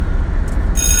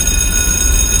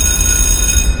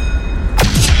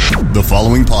The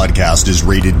following podcast is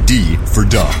rated D for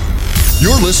dumb.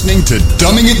 You're listening to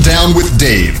Dumbing It Down with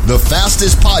Dave, the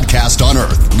fastest podcast on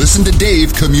earth. Listen to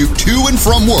Dave commute to and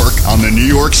from work on the New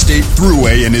York State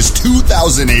Thruway in his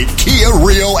 2008 Kia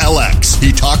Rio LX.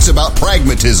 He talks about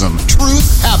pragmatism,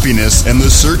 truth, happiness, and the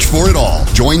search for it all.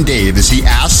 Join Dave as he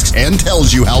asks and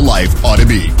tells you how life ought to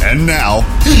be. And now,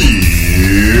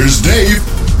 here's Dave.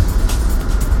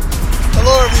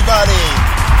 Hello, everybody.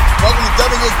 Welcome to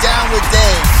Dumbing It Down with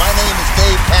Dave. My name is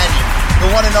Dave Canyon,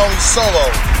 the one and only solo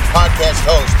podcast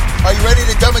host. Are you ready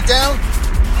to dumb it down?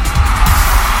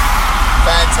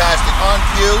 Fantastic. On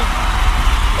cue,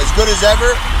 as good as ever.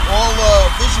 All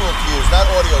visual cues, not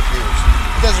audio cues.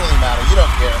 It doesn't really matter. You don't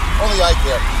care. Only I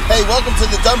care. Hey, welcome to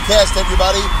the Dumbcast,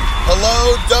 everybody.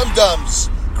 Hello,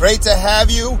 Dum-Dums. Great to have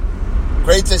you.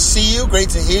 Great to see you. Great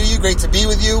to hear you. Great to be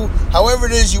with you. However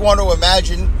it is you want to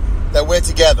imagine that we're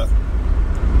together.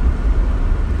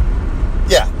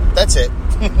 Yeah, that's it.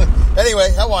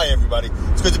 Anyway, how are you, everybody?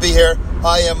 It's good to be here.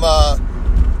 I am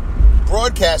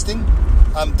broadcasting.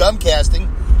 I'm dumbcasting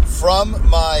from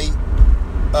my...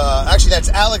 actually, that's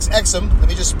Alex Exum. Let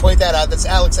me just point that out. That's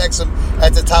Alex Exum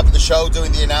at the top of the show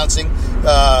doing the announcing.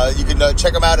 You can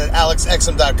check him out at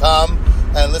alexexum.com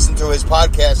and listen to his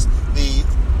podcast, The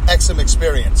Exum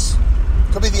Experience.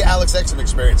 Could be the Alex Exum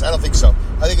Experience. I don't think so.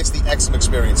 I think it's the Exum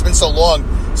Experience. It's been so long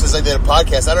since I did a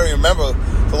podcast. I don't even remember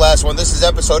the last one. This is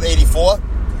episode 84.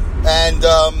 And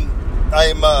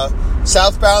I am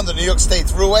southbound the New York State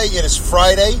Thruway. It is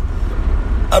Friday.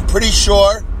 I'm pretty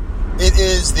sure it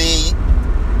is the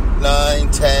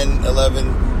 9, 10, 11,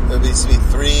 it would be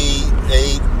 3,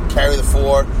 8, carry the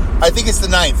 4. I think it's the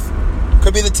 9th.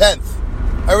 Could be the 10th.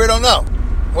 I really don't know.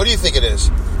 What do you think it is?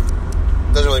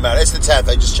 Doesn't really matter. It's the 10th.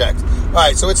 I just checked. All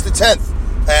right, so it's the 10th.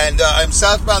 And I'm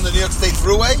southbound the New York State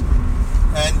Thruway.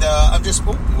 And I'm just...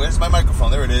 Oh, where's my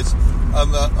microphone? There it is.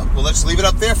 Well, let's leave it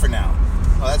up there for now.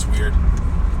 Oh, that's weird.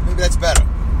 Maybe that's better.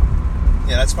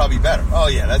 Yeah, that's probably better. Oh,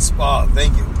 yeah, that's... Oh,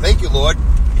 thank you. Thank you, Lord.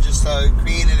 You just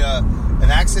created an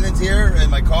accident here in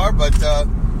my car, but I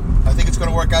think it's going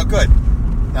to work out good.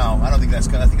 No, I don't think that's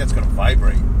going to... I think that's going to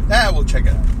vibrate. We'll check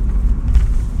it out.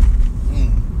 I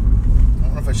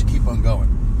don't know if I should keep on going.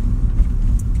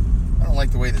 I don't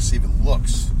like the way this even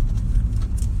looks.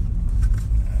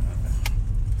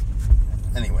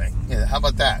 Anyway, yeah, how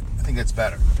about that? I think that's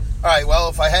better. All right, well,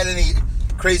 if I had any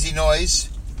crazy noise,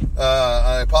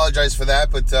 I apologize for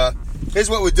that, but here's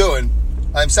what we're doing.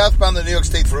 I'm southbound the New York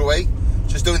State Thruway,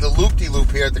 just doing the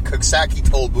loop-de-loop here at the Coxsackie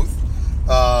toll booth.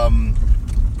 I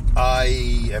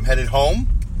am headed home.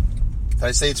 Did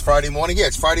I say it's Friday morning? Yeah,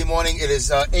 it's Friday morning. It is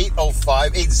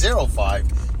 8:05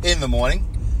 in the morning,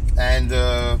 and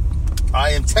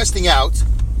I am testing out.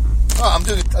 I'm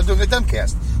doing a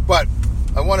dumbcast, but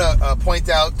I want to point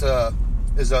out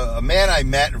there's a man I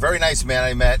met, a very nice man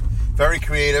I met, very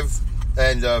creative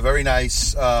and very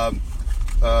nice at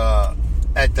the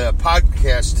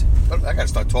podcast. I got to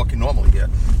start talking normally here.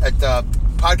 At the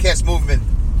Podcast Movement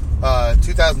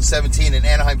 2017 in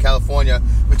Anaheim, California.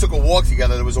 We took a walk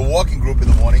together. There was a walking group in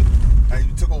the morning. And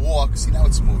we took a walk. See, now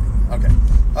it's moving. Okay.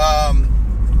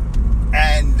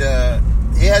 And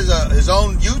he has his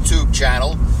own YouTube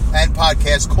channel and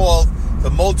podcast called The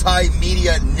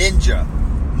Multimedia Ninja.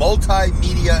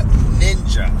 Multimedia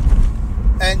Ninja.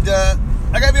 And I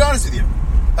gotta be honest with you.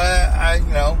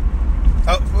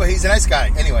 He's a nice guy.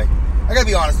 Anyway, I gotta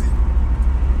be honest with you.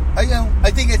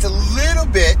 I think it's a little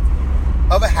bit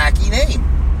of a hacky name.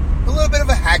 A little bit of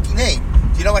a hacky name.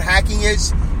 Do you know what hacking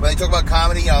is? When they talk about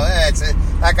comedy,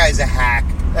 that guy's a hack.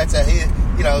 That's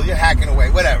you're hacking away.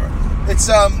 Whatever. It's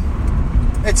a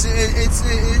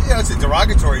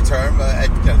derogatory term,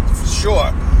 for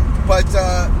sure. But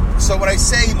so when I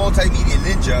say multimedia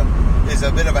ninja is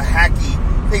a bit of a hacky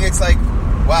thing, it's like,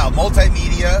 wow,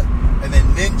 multimedia and then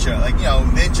ninja, like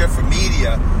ninja for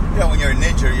media. When you're a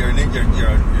ninja, you're a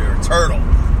turtle.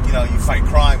 You fight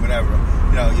crime, whatever.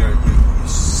 You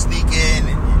sneak in and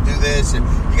you do this, and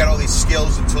you got all these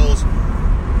skills and tools.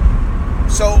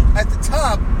 So at the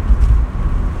top,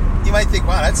 you might think,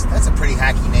 wow, that's a pretty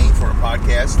hacky name for a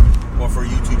podcast or for a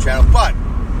YouTube channel. But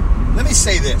let me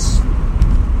say this.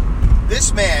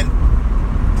 This man,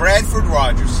 Bradford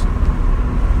Rogers,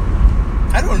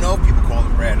 I don't know if people call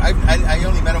him Brad. I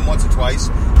only met him once or twice,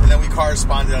 and then we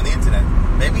corresponded on the internet.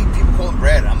 Maybe people call him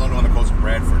Brad. I'm not the one that calls him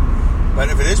Bradford. But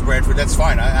if it is Bradford, that's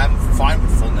fine. I'm fine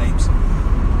with full names.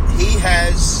 He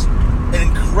has an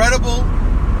incredible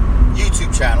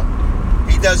YouTube channel.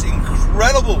 He does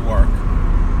incredible work.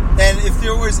 And if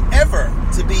there was ever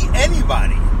to be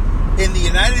anybody in the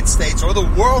United States, or the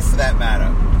world for that matter,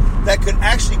 that could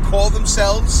actually call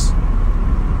themselves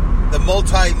the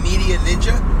Multimedia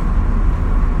Ninja,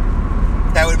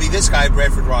 That would be this guy,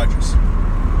 Bradford Rogers.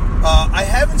 I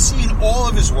haven't seen all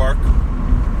of his work,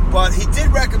 but he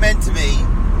did recommend to me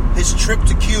his trip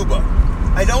to Cuba.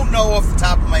 I don't know off the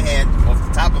top of my head,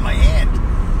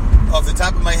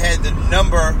 the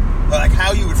number, like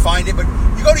how you would find it, but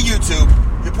you go to YouTube,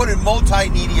 you put in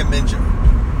Multimedia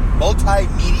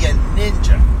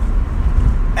Ninja,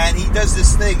 and he does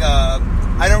this thing,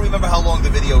 I don't remember how long the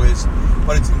video is,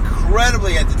 but it's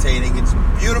incredibly entertaining, it's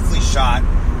beautifully shot,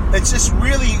 it's just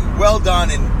really well done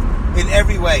in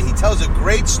every way. He tells a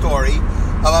great story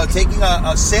about taking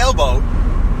a sailboat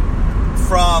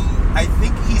from, I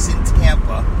think he's in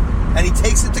Tampa, and he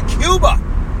takes it to Cuba.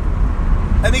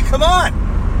 I mean, come on.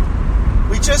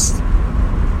 We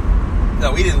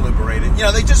didn't liberate it.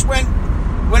 They just went,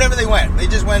 whatever they went. They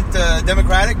just went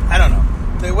Democratic? I don't know.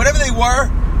 Whatever they were,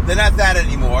 they're not that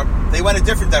anymore. They went a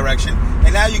different direction,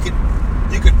 and now you could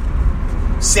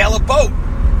sail a boat.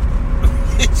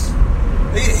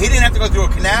 He didn't have to go through a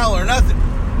canal or nothing.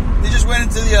 They just went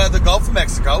into the Gulf of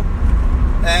Mexico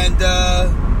and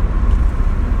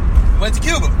went to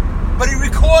Cuba. But he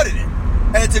recorded it,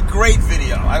 and it's a great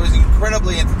video. I was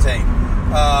incredibly entertained.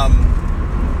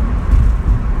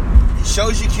 He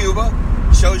shows you Cuba,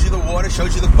 shows you the water,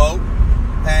 shows you the boat.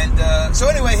 And so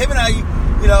anyway, him and I,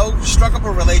 struck up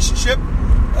a relationship.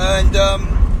 And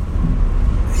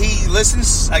he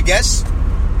listens, I guess,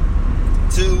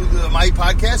 to my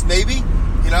podcast, maybe.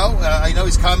 I know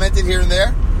he's commented here and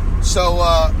there. So,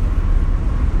 I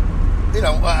don't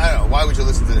know, why would you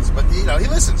listen to this? But, he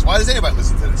listens. Why does anybody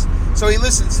listen to this? So he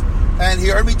listens. And he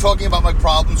heard me talking about my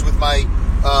problems with my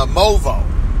Movo.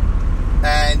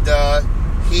 And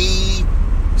he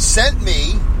sent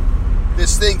me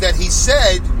this thing that he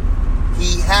said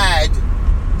he had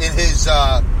in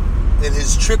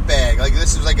his trip bag. Like,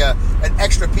 this is like an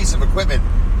extra piece of equipment.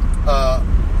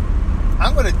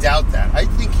 I'm going to doubt that. I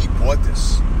think he bought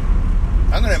this.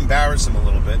 I'm going to embarrass him a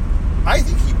little bit. I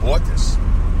think he bought this.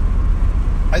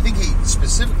 I think he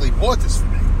specifically bought this for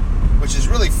me, which is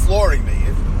really flooring me.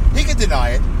 He could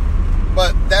deny it,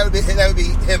 but that would be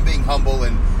him being humble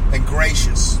and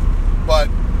gracious. But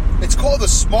it's called the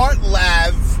Smart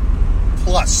Lav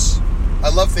Plus. I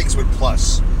love things with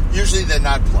plus. Usually they're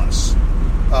not plus.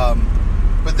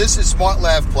 But this is Smart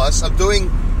Lav Plus. I'm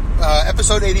doing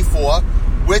episode 84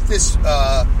 with this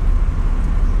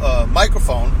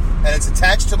microphone, and it's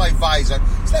attached to my visor.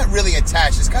 It's not really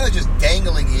attached. It's kind of just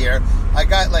dangling here. I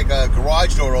got like a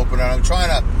garage door opener, and I'm trying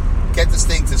to get this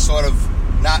thing to sort of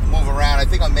not move around. I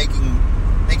think I'm making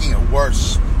it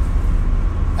worse.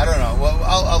 I don't know. Well,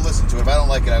 I'll listen to it. If I don't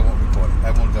like it, I won't record it.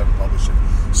 I won't publish it.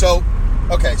 So,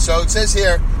 okay. So it says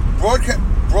here, broadcast.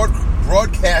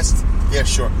 Yeah,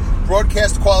 sure.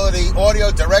 Broadcast quality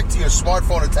audio direct to your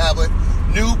smartphone or tablet.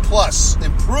 New Plus,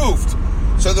 improved.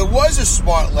 So there was a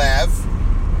Smart Lav.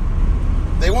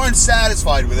 They weren't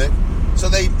satisfied with it, so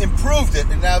they improved it,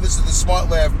 and now this is the Smart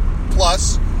Lav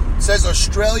Plus. It says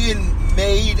Australian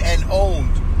made and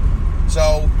owned.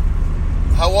 So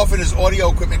how often does audio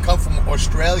equipment come from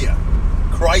Australia?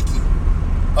 Crikey.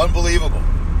 Unbelievable.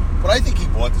 But I think he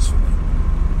bought this for me,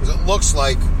 because it looks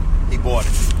like he bought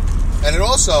it. And it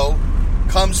also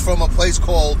comes from a place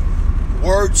called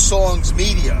Word Songs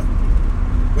Media,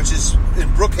 which is in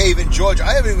Brookhaven, Georgia.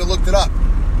 I haven't even looked it up.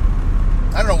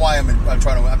 I don't know why I'm not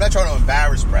trying to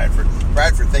embarrass Bradford.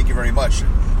 Bradford, thank you very much.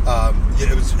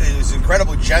 It was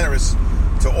incredibly generous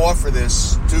to offer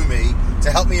this to me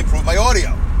to help me improve my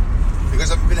audio,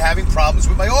 because I've been having problems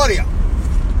with my audio.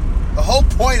 The whole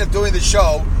point of doing the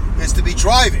show is to be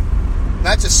driving,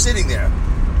 not just sitting there.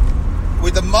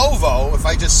 With the Movo, if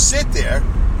I just sit there,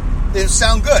 it'll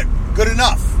sound good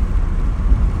enough.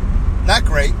 Not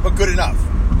great, but good enough.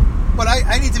 But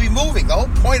I need to be moving. The whole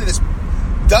point of this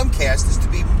Dumbcast is to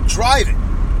be driving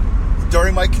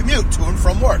during my commute to and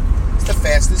from work. It's the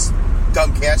fastest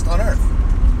Dumbcast on earth.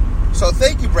 So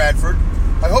thank you, Bradford.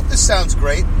 I hope this sounds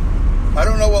great. I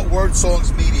don't know what Word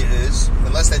Songs Media is,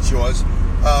 unless that's yours.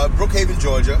 Brookhaven,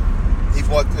 Georgia. He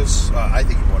bought this. I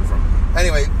think he bought it from.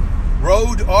 Anyway,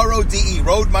 Rode, R-O-D-E,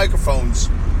 Rode Microphones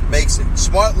makes it.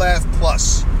 Smart Lav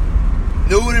Plus.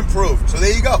 New and improved. So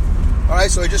there you go. All right,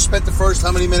 so I just spent the first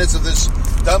how many minutes of this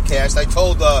Dumbcast. I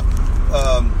told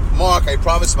Mark, I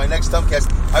promised my next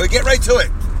Dumbcast I would get right to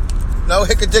it. No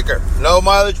hick-a-dicker. No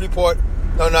mileage report.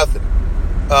 No nothing.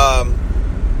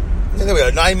 There we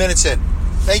are, 9 minutes in.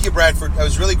 Thank you, Bradford. That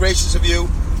was really gracious of you.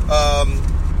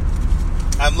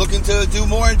 I'm looking to do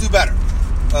more and do better.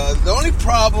 The only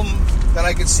problem that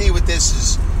I can see with this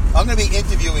is I'm going to be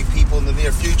interviewing people in the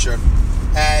near future,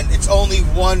 and it's only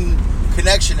one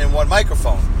connection and one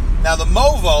microphone. Now, the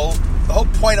Movo, the whole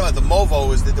point about the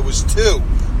Movo is that there was two.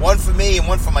 one for me and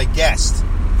one for my guest.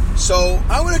 So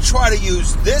I'm going to try to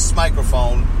use this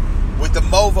microphone with the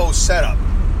Movo setup.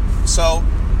 So,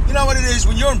 you know what it is?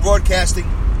 When you're in broadcasting,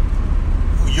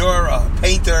 you're a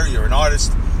painter, you're an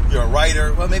artist, you're a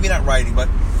writer. Well, maybe not writing, but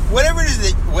whatever it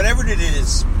is, whatever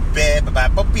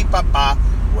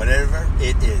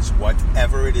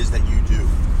it is that you do.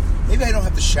 Maybe I don't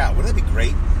have to shout. Wouldn't that be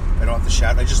great? I don't have to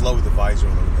shout. I just lowered the visor a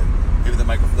little bit. Maybe the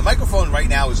microphone. The microphone right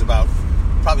now is about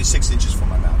probably 6 inches from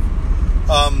my mouth.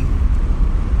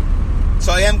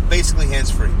 So I am basically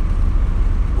hands-free.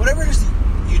 Whatever it is that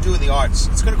you do in the arts,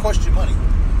 it's going to cost you money.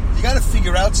 You got to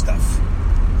figure out stuff.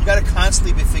 You got to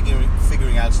constantly be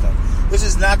figuring out stuff. This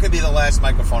is not going to be the last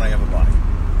microphone I ever buy.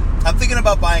 I'm thinking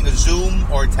about buying a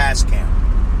Zoom or a Tascam.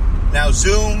 Now,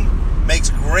 Zoom makes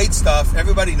great stuff.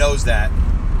 Everybody knows that.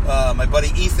 My buddy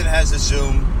Ethan has a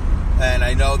Zoom, and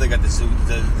I know they got the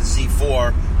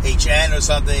Z4 HN or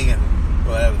something, and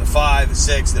whatever, the 5, the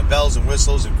 6, the bells and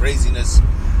whistles and craziness.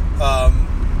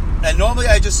 And normally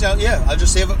I'll just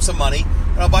save up some money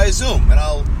and I'll buy a Zoom, and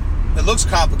it looks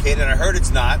complicated. I heard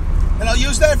it's not, and I'll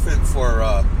use that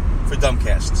for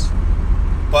Dumbcasts.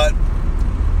 But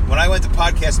when I went to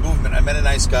Podcast Movement, I met a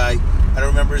nice guy. I don't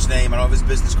remember his name. I don't have his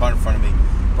business card in front of me,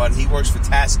 but he works for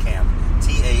Tascam,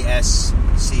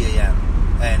 Tascam,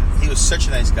 and he was such a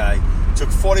nice guy. It took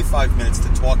 45 minutes to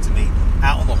talk to me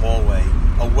out in the hallway,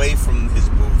 away from his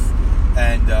booth,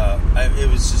 and it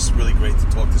was just really great to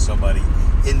talk to somebody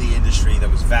in the industry that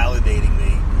was validating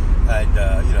me and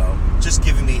just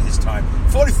giving me his time.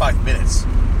 45 minutes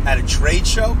at a trade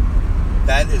show,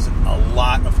 that is a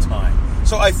lot of time.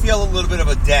 So I feel a little bit of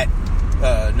a debt.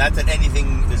 Not that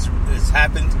anything has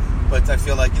happened, but I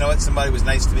feel like, you know what, somebody was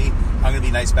nice to me, I'm going to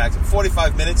be nice back to him.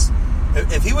 45 minutes.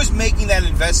 If he was making that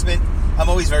investment, I'm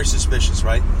always very suspicious,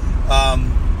 right?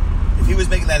 If he was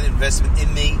making that investment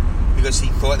in me because he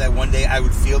thought that one day I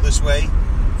would feel this way,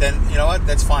 then you know what?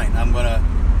 That's fine. I'm gonna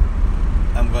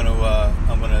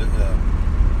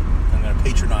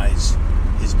patronize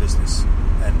his business,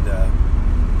 and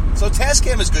so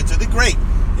Tascam is good too. They're great.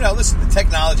 You know, listen, the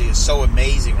technology is so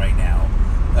amazing right now.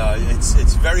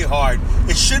 It's very hard.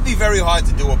 It should be very hard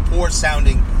to do a poor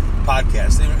sounding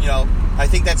podcast. You know, I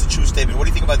think that's a true statement. What do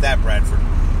you think about that, Bradford?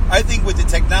 I think with the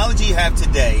technology you have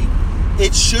today,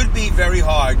 it should be very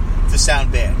hard to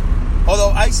sound bad.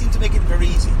 Although I seem to make it very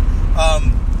easy.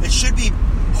 It should be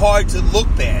hard to look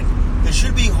bad. It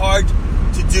should be hard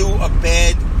to do a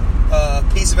bad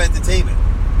piece of entertainment.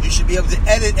 You should be able to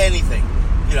edit anything.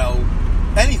 You know,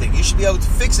 anything. You should be able to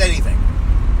fix anything.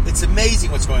 It's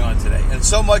amazing what's going on today. And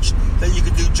so much that you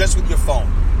could do just with your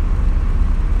phone.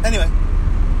 Anyway,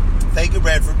 thank you,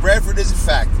 Bradford. Bradford is, in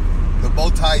fact, the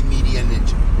multimedia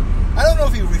ninja. I don't know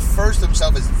if he refers to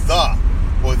himself as the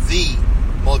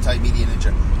multimedia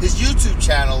ninja. His YouTube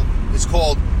channel is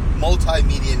called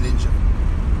Multimedia Ninja.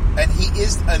 And he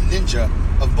is a ninja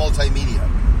of multimedia.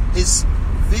 His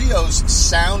videos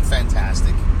sound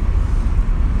fantastic.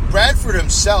 Bradford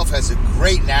himself has a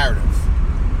great narrative.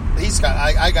 He's got.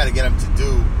 I got to get him to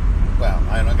do. Well,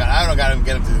 I don't got to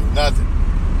get him to do nothing.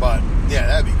 But yeah,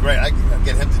 that'd be great. I can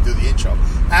get him to do the intro.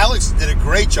 Alex did a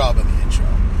great job on the intro.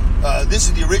 This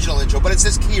is the original intro, but it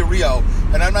says Kia Rio,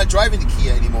 and I'm not driving the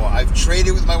Kia anymore. I've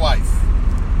traded with my wife.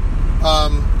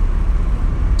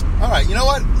 All right, you know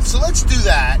what? So let's do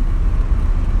that.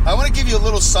 I want to give you a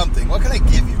little something. What can I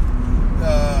give you?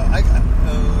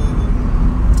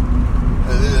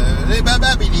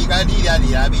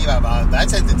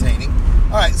 That's entertaining.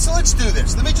 All right, so let's do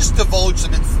this. Let me just divulge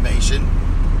some information.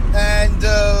 And,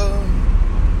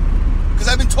 because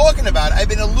I've been talking about it, I've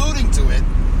been alluding to it,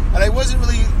 and I wasn't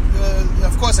really,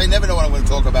 of course, I never know what I'm going to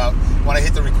talk about when I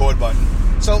hit the record button.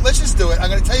 So let's just do it. I'm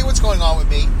going to tell you what's going on with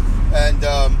me, and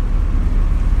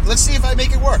let's see if I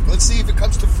make it work. Let's see if it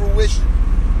comes to fruition.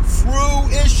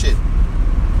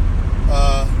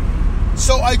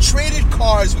 So I traded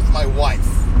cars with my wife.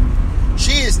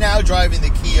 She is now driving the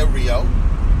Kia Rio,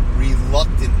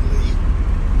 reluctantly.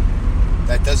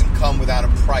 That doesn't come without a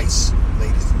price,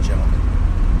 ladies and gentlemen.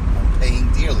 I'm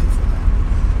paying dearly for that.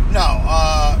 No,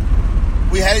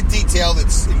 we had it detailed.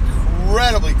 It's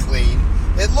incredibly clean.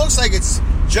 It looks like it's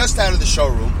just out of the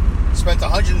showroom. Spent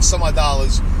 $100 and some odd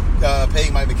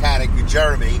paying my mechanic,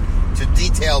 Jeremy, to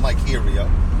detail my Kia Rio.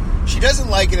 She doesn't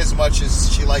like it as much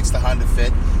as she likes the Honda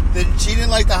Fit. She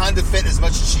didn't like the Honda Fit as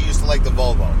much as she used to like the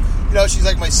Volvo. You know, she's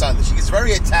like my son. She gets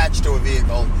very attached to a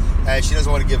vehicle, and she doesn't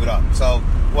want to give it up. So,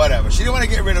 whatever. She didn't want to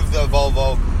get rid of the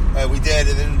Volvo. We did,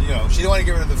 and then, she didn't want to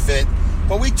get rid of the Fit.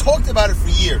 But we talked about it for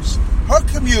years. Her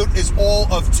commute is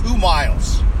all of 2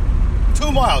 miles.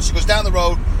 2 miles. She goes down the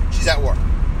road. She's at work.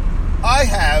 I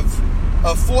have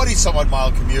a 40-some-odd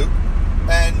mile commute,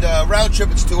 And round trip,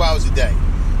 it's 2 hours a day.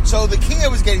 So the Kia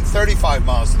was getting 35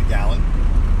 miles to the gallon.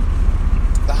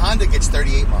 The Honda gets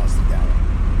 38 miles to the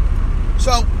gallon.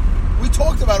 So we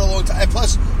talked about it a long time. And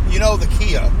plus, the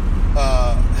Kia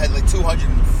had like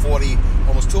 240,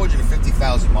 almost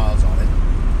 250,000 miles on it.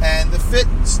 And the Fit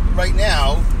right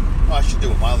now, I should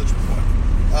do a mileage report,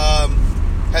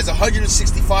 has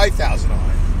 165,000 on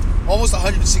it. Almost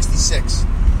 166.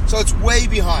 So it's way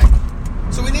behind.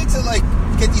 So we need to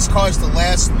get these cars to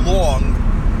last long,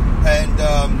 and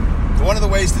one of the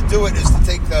ways to do it is to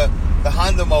take the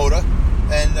Honda motor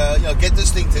and get this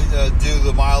thing to do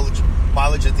the mileage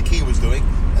that the Kia was doing,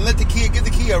 and give the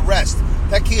Kia a rest.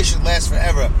 That Kia should last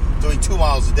forever, doing 2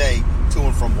 miles a day to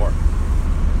and from work.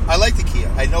 I like the Kia.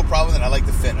 I have no problem with it. I like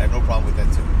the Fit. I have no problem with that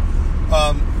too.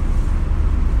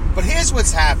 But here's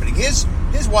what's happening. Here's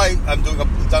why I'm doing a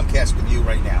Dumbcast with you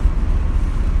right now.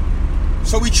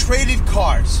 So we traded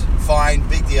cars. Fine,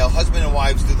 big deal. Husband and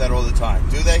wives do that all the time.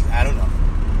 Do they? I don't know.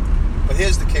 But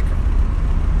here's the kicker.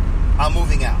 I'm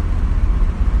moving out.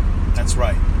 That's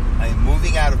right. I am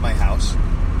moving out of my house.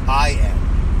 I am.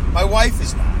 My wife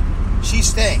is not. She's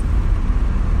staying.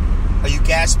 Are you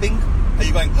gasping? Are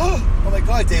you going, oh my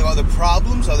God, Dave, are there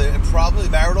problems? Are there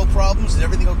marital problems? Is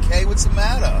everything okay? What's the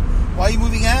matter? Why are you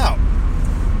moving out?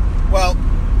 Well,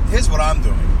 here's what I'm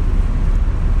doing.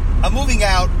 I'm moving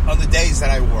out on the days that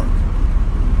I work.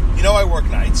 I work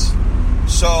nights.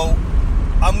 So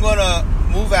I'm going to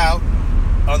move out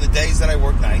on the days that I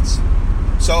work nights.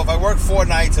 So if I work 4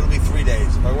 nights, it'll be 3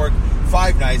 days. If I work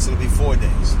 5 nights, it'll be 4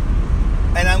 days.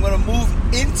 And I'm going to move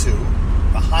into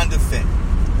the Honda Fit.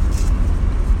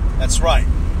 That's right.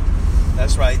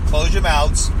 That's right. Close your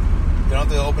mouths. You don't have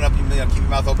to open up keep your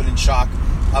mouth open in shock.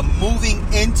 I'm moving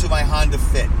into my Honda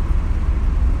Fit.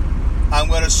 I'm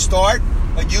going to start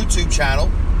a YouTube channel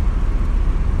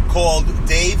called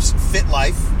Dave's Fit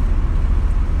Life.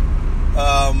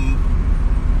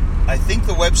 I think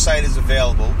the website is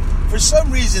available. For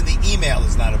some reason, the email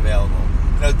is not available.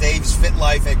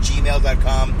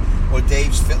 davesfitlife@gmail.com or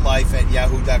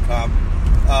davesfitlife@yahoo.com.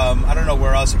 I don't know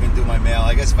where else I can do my mail.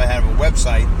 I guess if I have a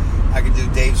website, I can do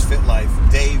Dave's Fit Life,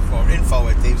 Dave or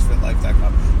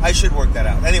info@davesfitlife.com. I should work that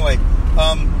out. Anyway,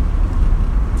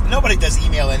 nobody does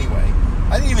email anyway.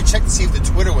 I didn't even check to see if the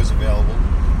Twitter was available.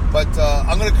 But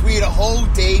I'm going to create a whole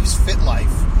Dave's Fit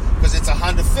Life because it's a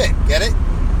Honda Fit. Get it?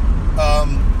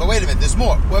 But wait a minute, there's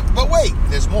more. But wait,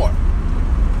 there's more.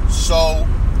 So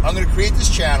I'm going to create this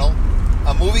channel.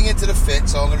 I'm moving into the Fit,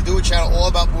 so I'm going to do a channel all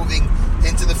about moving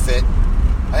into the Fit.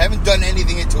 I haven't done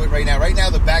anything into it right now. Right now,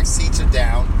 the back seats are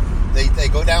down. They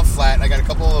go down flat. I got a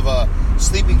couple of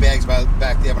sleeping bags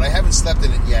back there, but I haven't slept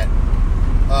in it yet.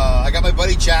 I got my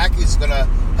buddy Jack. He's going to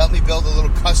help me build a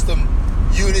little custom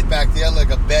unit back there, like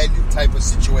a bed type of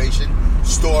situation,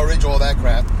 storage, all that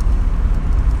crap.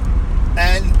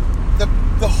 And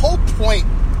the whole point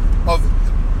of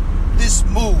this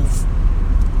move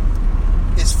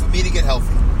is for me to get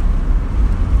healthy.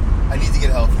 I need to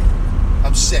get healthy.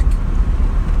 I'm sick.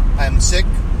 I'm sick.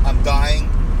 I'm dying.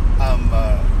 I'm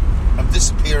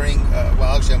disappearing.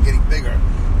 Well, actually, I'm getting bigger,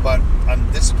 but I'm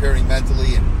disappearing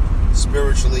mentally and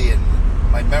spiritually, and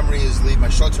my memory is leaving. My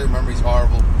short-term memory is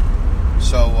horrible.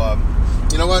 So,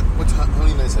 you know what? How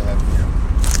many minutes I have here?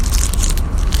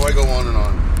 Before I go on and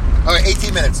on. All right,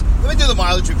 18 minutes. Let me do the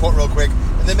mileage report real quick,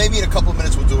 and then maybe in a couple of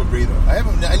minutes we'll do a breather. I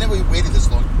never waited this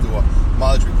long to do a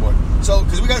mileage report. So,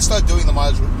 because we got to start doing the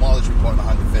mileage report on the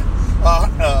Honda Fit.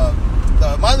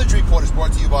 The mileage report is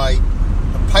brought to you by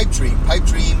Pipe Dream. Pipe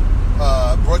Dream,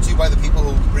 brought to you by the people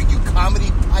who bring you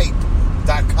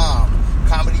ComedyPipe.com.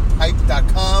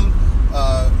 ComedyPipe.com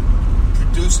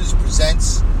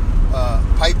presents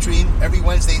Pipe Dream every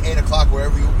Wednesday at 8 o'clock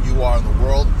wherever you are in the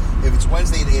world. If it's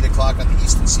Wednesday at 8 o'clock on the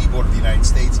eastern seaboard of the United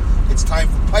States, it's time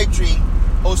for Pipe Dream,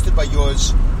 hosted by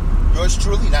yours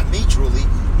truly, not me truly,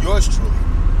 yours truly,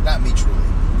 not me truly.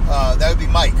 That would be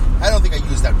Mike. I don't think I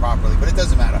used that properly, but it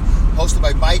doesn't matter. Hosted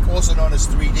by Mike, also known as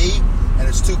 3D, and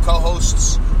it's 2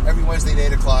 co-hosts every Wednesday at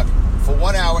 8 o'clock for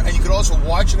 1 hour. And you can also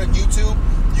watch it on YouTube.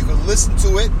 You can listen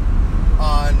to it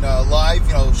on live,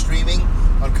 streaming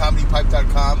on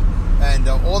ComedyPipe.com. And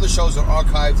all the shows are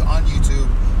archived on YouTube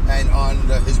and on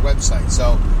his website.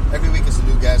 So every week is a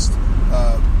new guest.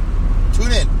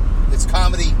 Tune in. It's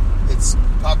comedy. It's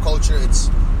pop culture. It's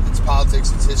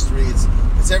politics. It's history. It's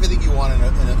everything you want in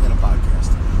a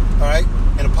podcast. All right?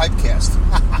 In a pipecast.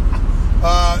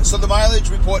 So the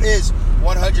mileage report is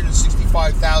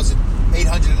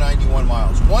 165,891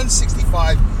 miles.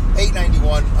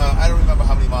 165,891. I don't remember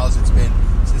how many miles it's been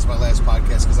since my last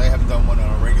podcast because I haven't done one on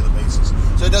a regular basis.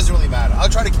 So it doesn't really matter. I'll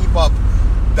try to keep up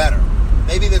better.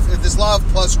 Maybe if this Love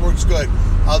Plus works good,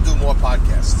 I'll do more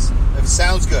podcasts. If it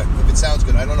sounds good.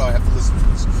 I don't know. I have to listen to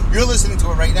this. You're listening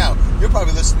to it right now. You're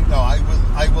probably listening. No, I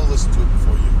will listen to it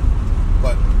before you.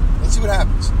 But let's see what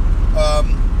happens. All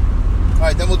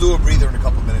right, then we'll do a breather in a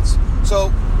couple minutes.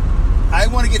 So I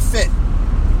want to get fit.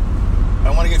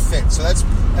 So that's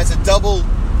a double.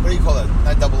 What do you call that?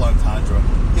 Not double entendre.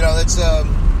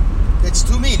 It's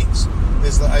two meanings.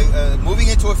 There's moving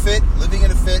into a fit, living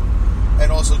in a fit,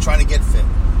 and also trying to get fit.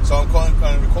 So I'm going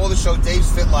to call the show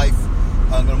Dave's Fit Life.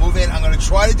 I'm going to move in. I'm going to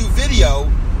try to do video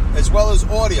as well as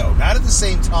audio, not at the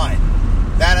same time.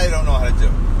 That I don't know how to do.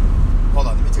 Hold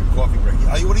on, let me take a coffee break.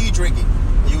 What are you drinking?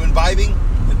 Are you imbibing?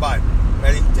 Imbibe.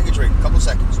 Ready? Take a drink. A couple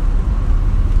seconds.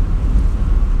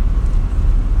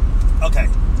 Okay.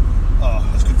 Oh,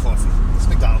 that's good coffee. It's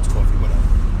McDonald's coffee, whatever.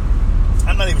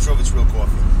 I'm not even sure if it's real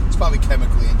coffee. It's probably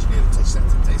chemically engineered to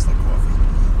taste like coffee.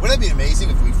 Wouldn't that be amazing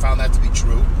if we found that to be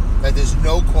true? That there's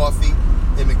no coffee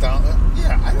in McDonald's?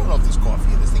 Yeah, I don't know if there's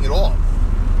coffee in this thing at all.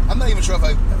 I'm not even sure if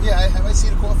have I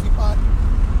seen a coffee pot?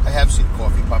 I have seen a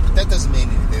coffee pot, but that doesn't mean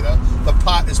anything, though. The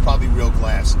pot is probably real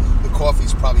glass. The coffee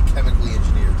is probably chemically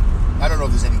engineered. I don't know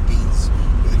if there's any beans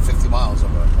within 50 miles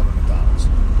of a McDonald's.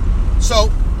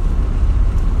 So,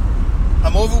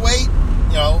 I'm overweight,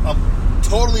 I'm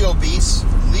totally obese,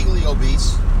 legally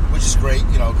obese, which is great,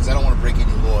 because I don't want to break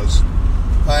any laws.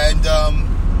 And,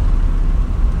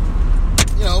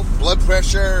 blood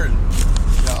pressure, and,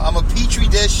 I'm a petri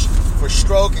dish for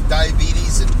stroke and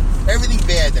diabetes and everything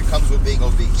bad that comes with being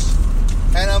obese.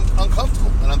 And I'm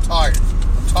uncomfortable, and I'm tired.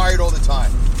 I'm tired all the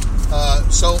time.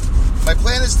 So, my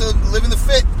plan is to live in the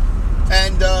fit,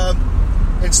 and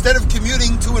instead of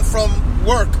commuting to and from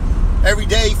work every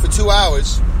day for 2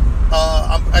 hours,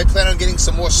 I plan on getting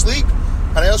some more sleep,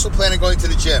 and I also plan on going to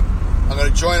the gym. I'm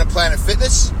going to join a Planet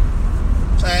Fitness,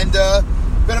 and I'm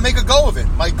going to make a go of it.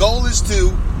 My goal is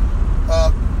to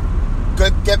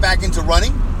get back into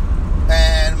running,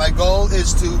 and my goal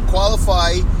is to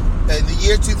qualify in the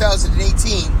year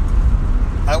 2018.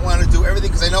 I want to do everything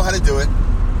because I know how to do it,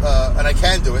 and I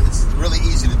can do it. It's really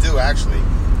easy to do, actually.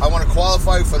 I want to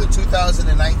qualify for the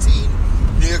 2019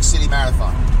 New York City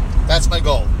Marathon. That's my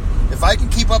goal. If I can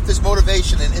keep up this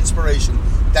motivation and inspiration,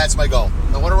 that's my goal.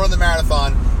 I want to run the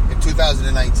marathon in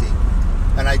 2019.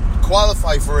 And I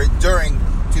qualify for it during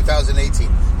 2018.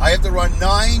 I have to run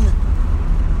 9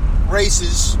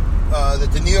 races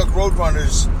that the New York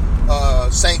Roadrunners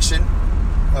sanction,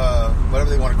 whatever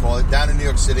they want to call it, down in New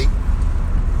York City.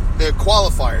 They're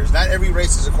qualifiers. Not every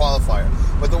race is a qualifier.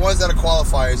 But the ones that are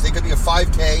qualifiers, they could be a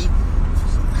 5K.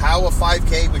 How a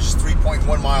 5K, which is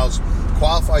 3.1 miles,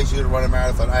 qualifies you to run a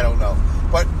marathon, I don't know.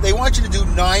 But they want you to do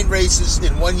 9 races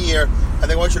in 1 year, and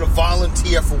they want you to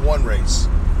volunteer for 1 race.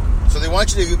 So they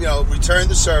want you to, return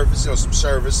the service, some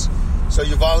service. So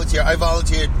you volunteer. I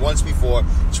volunteered once before.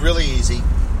 It's really easy.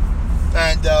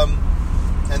 And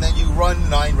then you run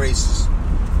 9 races.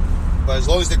 But as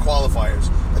long as they're qualifiers.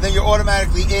 And then you're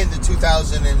automatically in the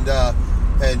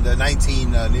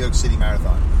 2019 New York City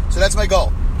Marathon. So that's my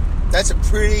goal. That's a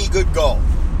pretty good goal.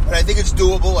 And I think it's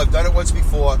doable. I've done it once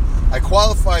before. I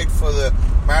qualified for the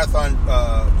marathon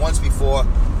once before,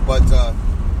 but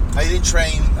I didn't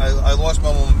train. I lost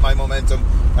my momentum,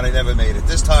 and I never made it.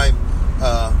 This time,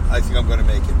 I think I'm going to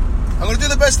make it. I'm going to do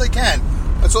the best I can.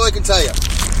 That's all I can tell you.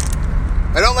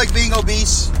 I don't like being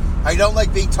obese. I don't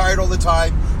like being tired all the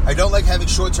time. I don't like having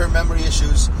short-term memory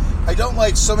issues. I don't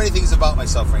like so many things about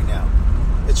myself right now.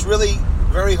 It's really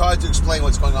very hard to explain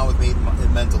what's going on with me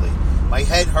mentally. My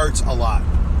head hurts a lot.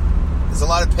 There's a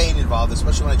lot of pain involved,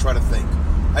 especially when I try to think.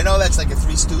 I know that's like a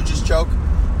Three Stooges joke.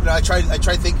 I try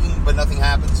thinking, but nothing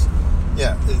happens.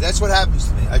 Yeah, that's what happens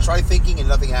to me. I try thinking and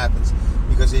nothing happens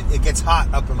because it gets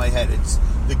hot up in my head. It's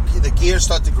the gears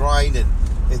start to grind, and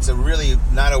it's a really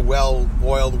not a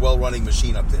well-oiled, well-running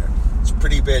machine up there. It's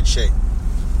pretty bad shape.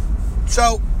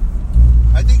 So,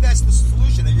 I think that's the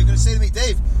solution. And you're going to say to me,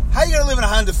 Dave, how are you going to live in a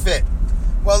Honda Fit?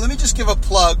 Well, let me just give a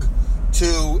plug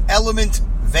to Element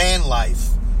Van Life.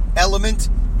 Element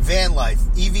Van Life,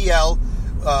 EVL.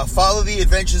 Follow the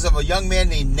adventures of a young man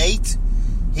named Nate.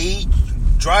 He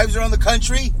drives around the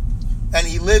country, and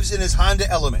he lives in his Honda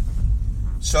Element.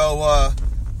 So,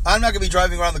 I'm not going to be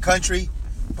driving around the country,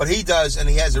 but he does, and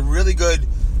he has a really good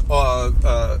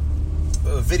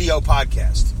video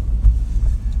podcast.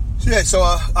 So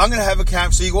I'm going to have a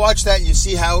camera, so you can watch that and you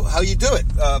see how you do it.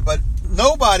 But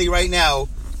nobody right now,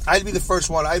 I'd be the first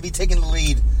one, I'd be taking the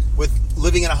lead with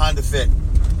living in a Honda Fit.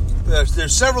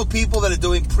 There's several people that are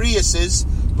doing Priuses.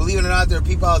 Believe it or not, there are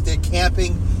people out there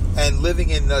camping and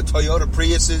living in Toyota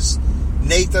Priuses.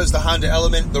 Nate does the Honda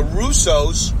Element. The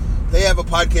Russos, they have a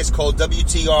podcast called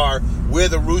WTR, We're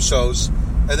the Russos,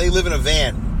 and they live in a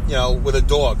van. with a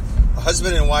dog. A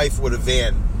husband and wife with a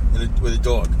van with a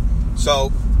dog.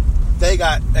 So they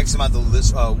got X amount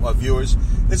of viewers.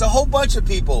 There's a whole bunch of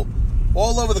people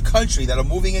all over the country that are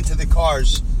moving into the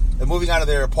cars and moving out of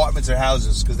their apartments or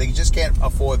houses because they just can't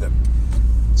afford them.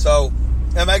 So,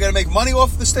 am I going to make money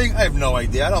off this thing? I have no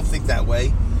idea. I don't think that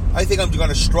way. I think I'm going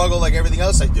to struggle like everything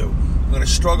else I do. I'm going to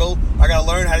struggle. I got to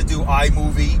learn how to do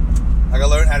iMovie. I got to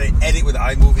learn how to edit with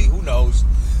iMovie. Who knows?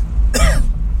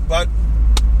 But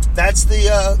that's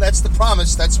the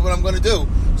promise. That's what I'm going to do.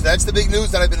 So that's the big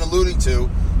news that I've been alluding to,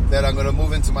 that I'm going to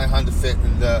move into my Honda Fit,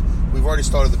 and we've already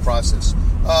started the process.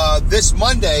 This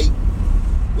Monday,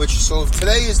 so if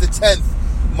today is the 10th,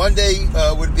 Monday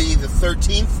would be the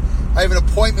 13th. I have an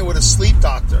appointment with a sleep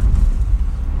doctor.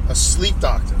 A sleep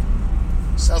doctor.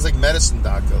 Sounds like medicine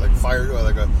doctor, like fire, or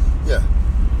like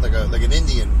an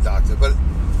Indian doctor. But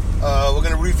we're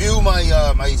going to review my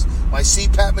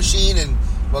CPAP machine, and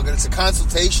it's a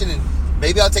consultation, and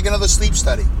maybe I'll take another sleep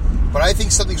study. But I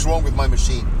think something's wrong with my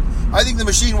machine. I think the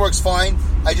machine works fine.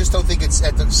 I just don't think it's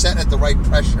set at the right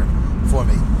pressure for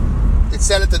me. It's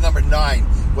set at the number 9,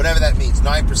 whatever that means,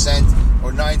 9%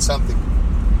 or 9 something.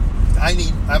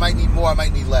 I might need more, I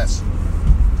might need less.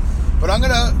 But I'm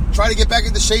going to try to get back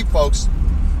into shape, folks.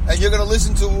 And you're going to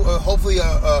listen to, hopefully,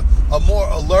 a more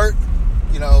alert,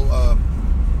 a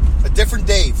different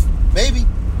Dave. Maybe.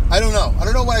 I don't know. I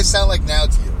don't know what I sound like now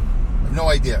to you. I have no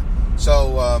idea.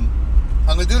 So,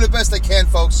 I'm going to do the best I can,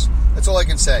 folks. That's all I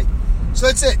can say. So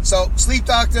that's it. So, Sleep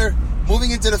Doctor,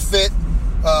 moving into the Fit.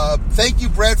 Thank you,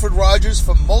 Bradford Rogers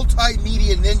from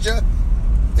Multimedia Ninja.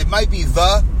 It might be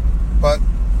but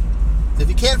if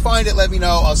you can't find it, let me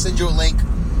know. I'll send you a link.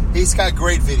 He's got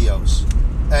great videos.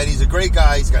 And he's a great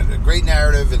guy. He's got a great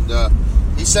narrative. And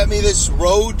he sent me this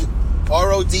Rode,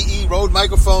 R-O-D-E, Rode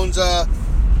microphones.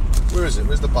 Where is it?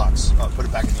 Where's the box? Oh, put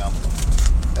it back in the envelope.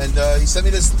 And he sent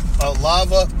me this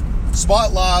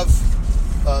Smart Lav.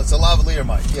 It's a lavalier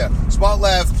mic. Yeah. Smart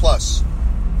Lav Plus.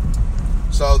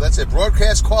 So that's it.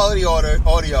 Broadcast quality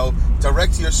audio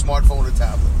direct to your smartphone or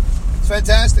tablet. It's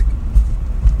fantastic.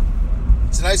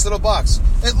 It's a nice little box.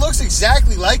 It looks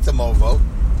exactly like the Movo,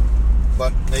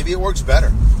 but maybe it works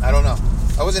better. I don't know.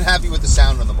 I wasn't happy with the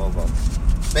sound on the Movo.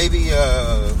 Maybe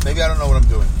I don't know what I'm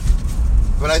doing.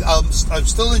 But I'm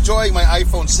still enjoying my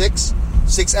iPhone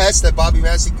 6S that Bobby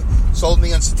Massey sold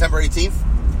me on September 18th.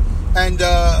 And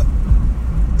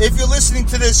if you're listening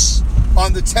to this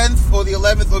on the 10th or the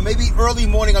 11th or maybe early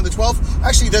morning on the 12th,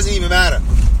 actually it doesn't even matter.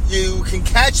 You can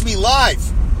catch me live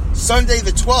Sunday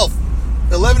the 12th.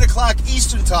 11 o'clock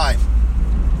Eastern Time.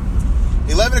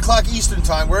 11 o'clock Eastern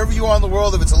Time, wherever you are in the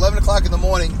world, if it's 11 o'clock in the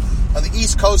morning on the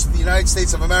East Coast of the United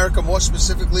States of America, more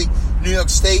specifically New York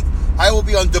State, I will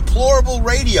be on Deplorable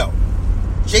Radio.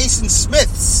 Jason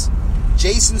Smith's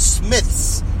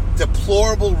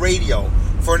Deplorable Radio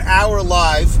for an hour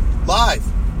live.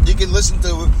 You can listen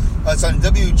to, it's on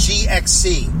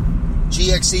WGXC.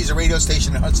 GXC is a radio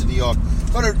station in Hudson, New York.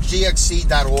 Go to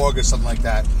gxc.org or something like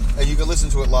that, and you can listen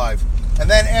to it live. And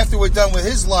then after we're done with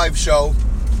his live show,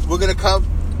 we're going to come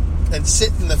and sit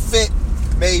in the Fit,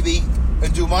 maybe,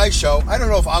 and do my show. I don't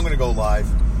know if I'm going to go live,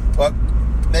 but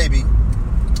maybe.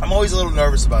 I'm always a little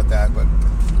nervous about that, but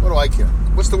what do I care?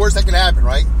 What's the worst that can happen,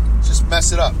 right? Just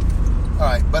mess it up. All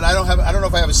right, but I don't know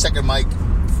if I have a second mic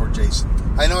for Jason.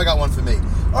 I know I got one for me.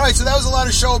 All right, so that was a lot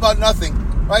of show about nothing,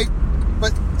 right?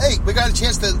 But, hey, we got a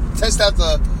chance to test out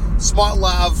the Smart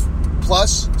Lav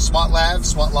Plus, Smart Lav,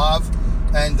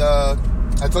 and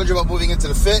I told you about moving into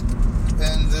the Fit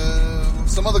and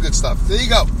some other good stuff. There you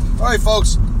go. All right,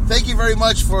 folks, thank you very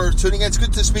much for tuning in. It's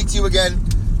good to speak to you again.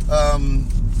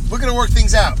 We're going to work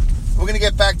things out. We're going to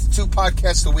get back to 2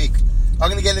 podcasts a week. I'm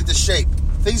going to get into shape.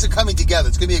 Things are coming together.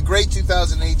 It's going to be a great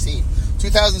 2018.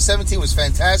 2017 was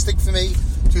fantastic for me.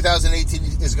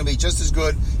 2018 is going to be just as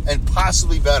good and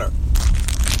possibly better.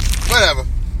 Whatever.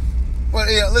 Well,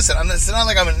 listen, it's not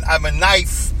like I'm a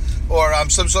knife or I'm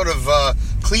some sort of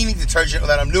cleaning detergent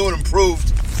that I'm new and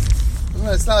improved.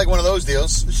 It's not like one of those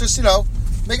deals. It's just,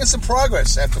 making some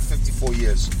progress after 54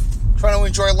 years. Trying to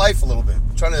enjoy life a little bit.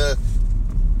 Trying to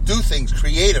do things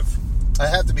creative. I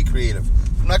have to be creative.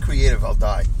 If I'm not creative, I'll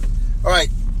die. All right.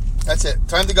 That's it.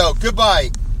 Time to go.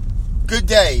 Goodbye. Good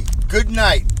day. Good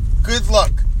night. Good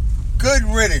luck. Good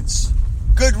riddance.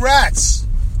 Good rats.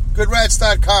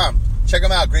 GoodRats.com. Check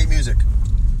them out. Great music.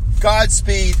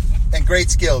 Godspeed and great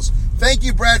skills. Thank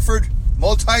you, Bradford.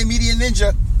 Multimedia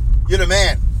Ninja. You're the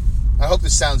man. I hope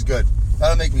this sounds good.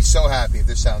 That'll make me so happy if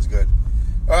this sounds good.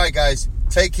 All right, guys.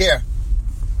 Take care.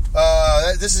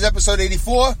 This is episode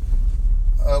 84.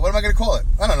 What am I going to call it?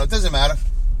 I don't know. It doesn't matter.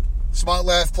 Smart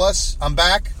Lav Plus. I'm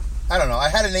back. I don't know. I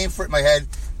had a name for it in my head.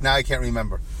 Now I can't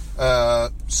remember.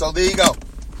 So there you go.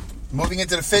 Moving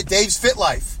into the Dave's Fit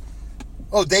Life.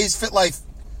 Oh, Dave's Fit Life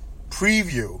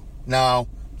preview. Now,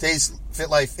 Dave's Fit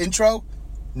Life intro?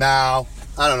 Now,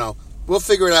 I don't know. We'll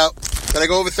figure it out. Did I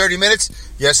go over 30 minutes?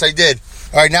 Yes, I did.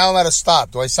 All right, now I'm at a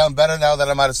stop. Do I sound better now that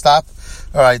I'm at a stop?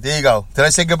 All right, there you go. Did I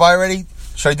say goodbye already?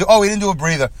 Should I do? Oh, we didn't do a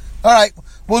breather. All right,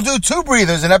 we'll do 2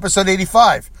 breathers in episode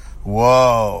 85.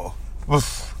 Whoa.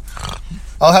 Oof.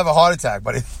 I'll have a heart attack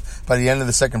by the end of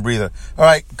the second breather. All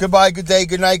right, goodbye, good day,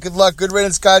 good night, good luck, good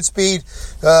riddance, Godspeed,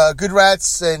 good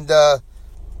rats, and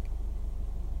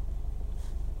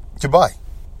goodbye.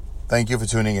 Thank you for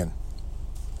tuning in.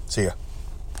 See ya.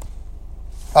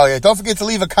 Oh, yeah, don't forget to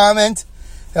leave a comment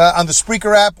on the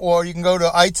Spreaker app, or you can go to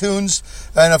iTunes,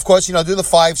 and of course, do the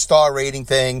 5-star rating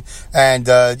thing, and,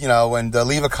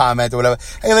 leave a comment or whatever.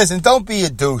 Hey, listen, don't be a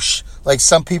douche like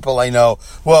some people I know.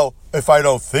 Well, if I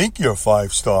don't think you're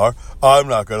 5-star, I'm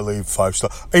not going to leave 5-star,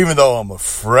 even though I'm a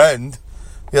friend.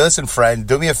 Yeah, listen, friend,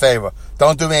 do me a favor.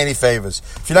 Don't do me any favors.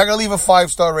 If you're not going to leave a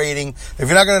 5-star rating, if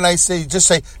you're not going to just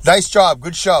say, nice job,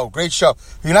 good show, great show.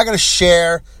 If you're not going to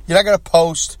share, you're not going to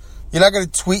post, you're not going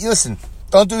to tweet. Listen,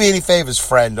 don't do me any favors,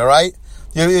 friend, all right?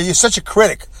 You're such a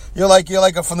critic. You're like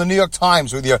from the New York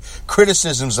Times with your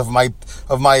criticisms of my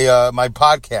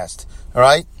podcast, all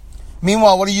right?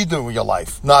 Meanwhile, what are you doing with your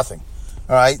life? Nothing.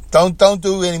 All right? Don't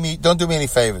do me any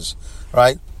favors. All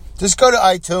right? Just go to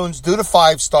iTunes, do the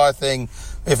 5-star thing.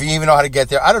 If you even know how to get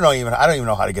there, I don't even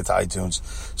know how to get to iTunes.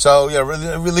 So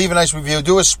leave a nice review.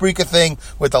 Do a Spreaker thing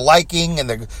with the liking and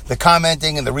the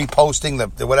commenting and the reposting,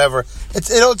 the whatever.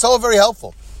 It's all very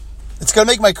helpful. It's gonna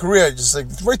make my career just like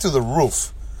right through the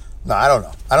roof. No, I don't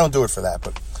know. I don't do it for that,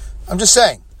 but I'm just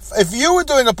saying. If you were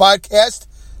doing a podcast,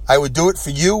 I would do it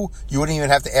for you. You wouldn't even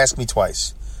have to ask me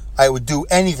twice. I would do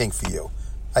anything for you.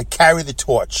 I carry the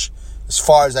torch as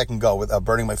far as I can go without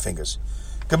burning my fingers.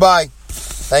 Goodbye.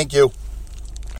 Thank you.